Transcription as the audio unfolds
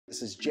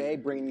This is Jay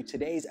bringing you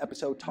today's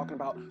episode talking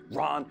about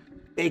Ron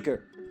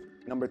Baker,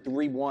 number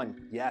 3-1.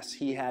 Yes,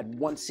 he had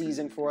one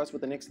season for us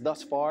with the Knicks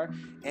thus far,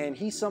 and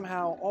he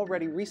somehow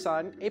already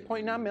re-signed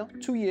 $8.9 mil,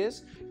 2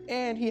 years,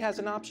 and he has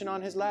an option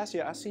on his last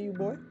year. I see you,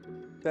 boy.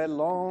 That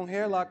long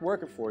hair lock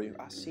working for you.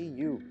 I see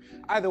you.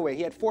 Either way,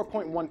 he had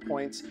 4.1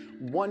 points,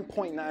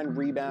 1.9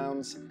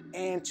 rebounds,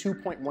 and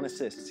 2.1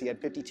 assists. He had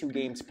 52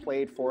 games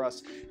played for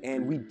us,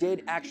 and we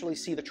did actually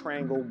see the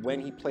triangle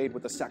when he played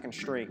with the second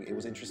string. It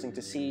was interesting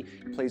to see.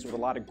 He plays with a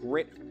lot of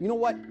grit. You know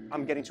what?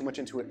 I'm getting too much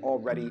into it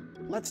already.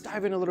 Let's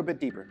dive in a little bit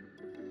deeper.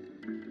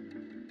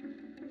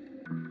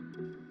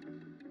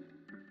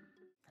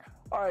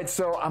 All right,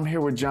 so I'm here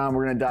with John.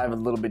 We're gonna dive a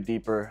little bit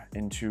deeper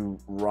into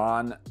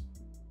Ron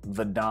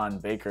the Don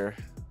Baker.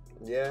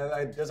 Yeah,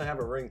 it doesn't have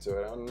a ring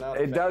to it. I'm not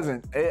a It fan.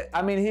 doesn't.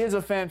 I mean, he is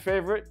a fan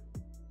favorite.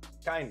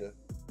 Kinda.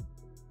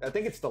 I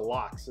think it's the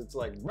locks. It's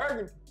like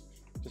Burgundy.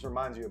 Just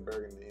reminds you of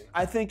Burgundy. You know?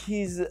 I think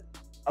he's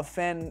a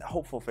fan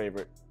hopeful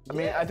favorite. I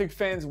mean, Yeah. I think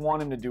fans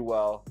want him to do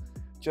well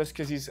just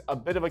because he's a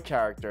bit of a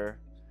character.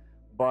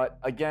 But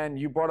again,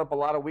 you brought up a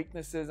lot of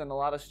weaknesses and a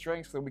lot of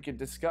strengths that we could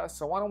discuss.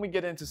 So why don't we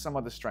get into some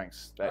of the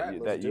strengths that, All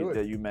right,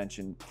 that you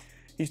mentioned.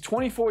 He's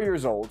 24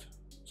 years old,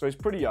 so he's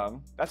pretty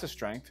young. That's a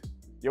strength.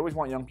 You always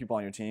want young people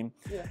on your team.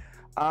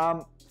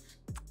 Yeah.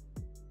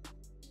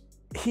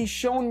 He's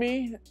shown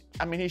me,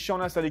 he's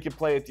shown us that he can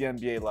play at the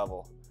NBA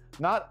level.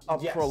 Not a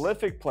Yes.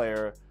 prolific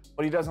player,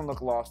 but he doesn't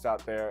look lost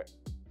out there.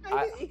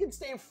 He can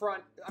stay in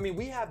front. I mean,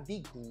 we have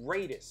the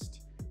greatest,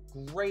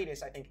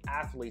 I think,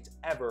 athletes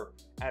ever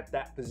at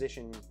that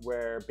position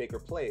where Baker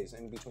plays,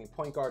 in between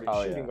point guard and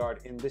shooting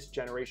guard in this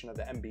generation of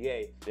the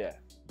NBA. Yeah.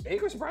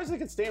 Baker surprisingly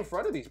can stay in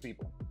front of these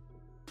people.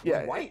 Yeah.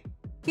 He's white.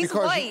 He's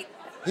Because white.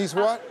 He's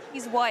what?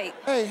 He's white.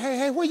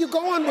 Hey, where you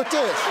going with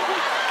this?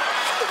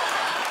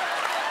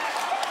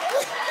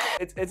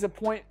 It's a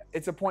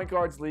point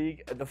guards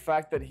league. The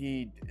fact that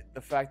he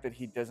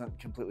doesn't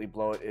completely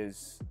blow it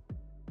is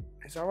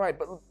all right.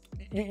 But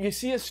you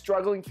see us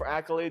struggling for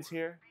accolades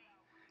here.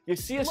 You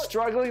see us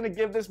struggling to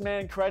give this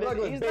man credit.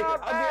 Look, He's Baker,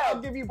 not bad.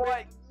 I'll give you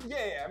break.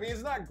 Yeah, I mean,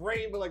 it's not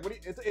great, but like,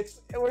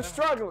 We're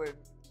struggling.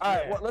 All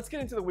right, Yeah. well, let's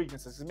get into the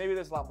weaknesses, because maybe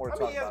there's a lot more to I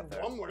mean, talk he has about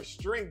there. one more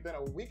strength than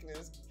a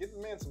weakness. Give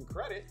the man some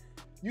credit.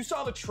 You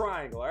saw the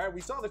triangle, all right?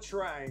 We saw the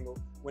triangle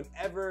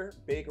whenever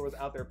Baker was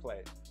out there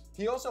playing.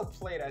 He also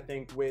played, I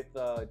think, with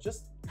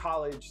just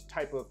college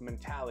type of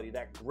mentality,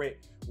 that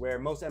grit, where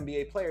most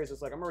NBA players,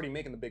 it's like, I'm already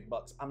making the big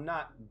bucks. I'm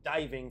not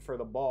diving for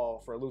the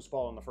ball, for a loose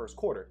ball in the first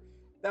quarter.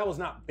 That was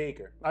not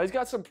Baker. He's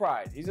got some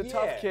pride. He's a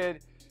tough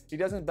kid. He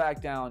doesn't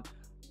back down.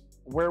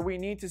 Where we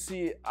need to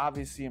see,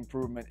 obviously,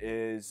 improvement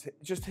is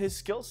just his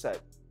skill set,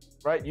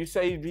 right? You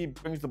say he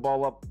brings the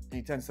ball up,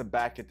 he tends to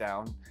back it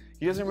down.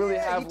 He doesn't really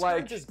have, he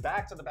like, turns his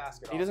back to the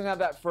basket. he doesn't have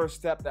that first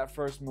step, that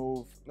first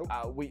move. Nope.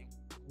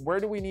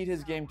 Where do we need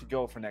his game to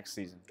go for next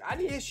season? I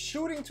need his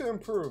shooting to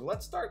improve.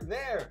 Let's start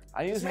there.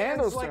 I need his This man's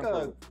handles to like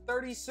improve. a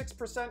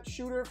 36%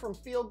 shooter from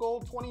field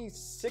goal,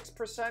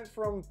 26%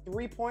 from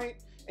three-point,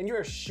 and you're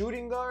a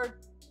shooting guard?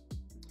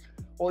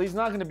 Well, he's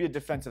not going to be a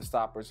defensive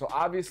stopper, so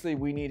obviously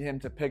we need him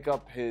to pick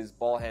up his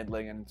ball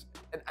handling,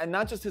 and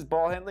not just his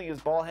ball handling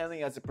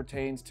as it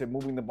pertains to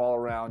moving the ball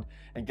around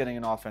and getting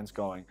an offense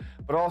going,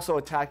 but also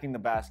attacking the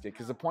basket,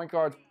 because the point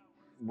guard's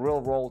real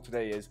role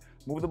today is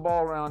move the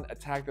ball around,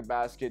 attack the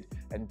basket,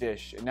 and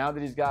dish. And now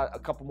that he's got a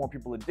couple more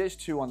people to dish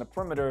to on the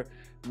perimeter,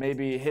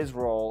 maybe his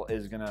role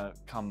is going to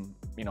come,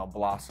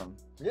 blossom.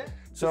 Yeah.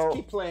 So just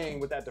keep playing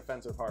with that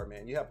defensive heart,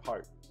 man. You have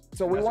heart.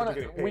 So we want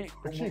to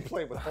keep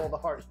playing with all the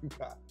heart you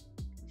got.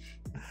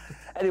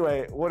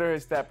 Anyway, what are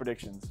his stat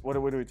predictions? What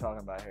are we talking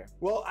about here?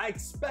 Well, I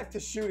expect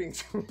his shooting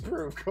to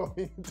improve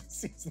going into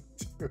season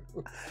 2.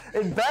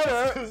 It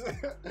better.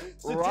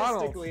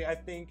 Statistically, I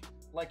think,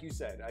 like you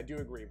said, I do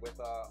agree with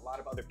a lot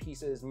of other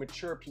pieces,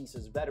 mature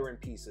pieces, veteran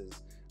pieces,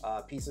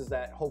 pieces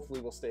that hopefully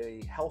will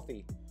stay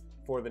healthy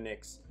for the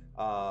Knicks.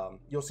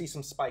 You'll see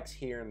some spikes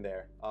here and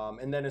there.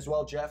 And then as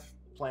well, Jeff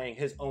playing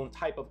his own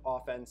type of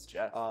offense.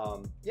 Jeff.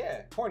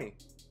 Yeah, corny.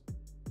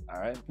 All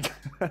right.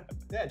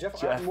 Yeah,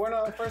 Jeff. Jeff. We're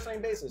on a first name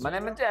basis. My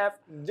name is Jeff.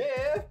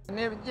 Jeff. My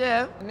name is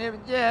Jeff. My name is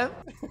Jeff.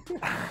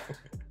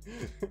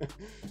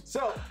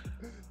 So,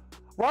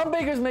 Ron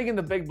Baker's making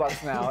the big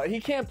bucks now. He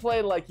can't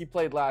play like he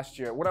played last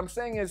year. What I'm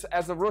saying is,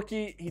 as a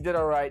rookie, he did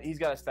all right. He's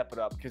got to step it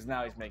up because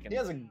now he's making. he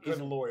has a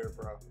good lawyer,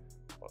 bro.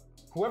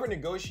 Whoever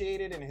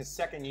negotiated in his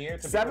second year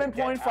to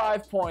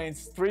 7.5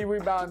 points, 3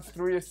 rebounds,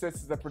 3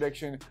 assists is the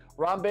prediction.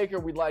 Ron Baker,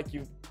 we like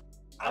you.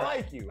 I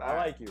like you. I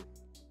like you.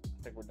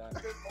 I think we're done.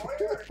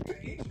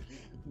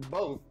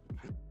 Both.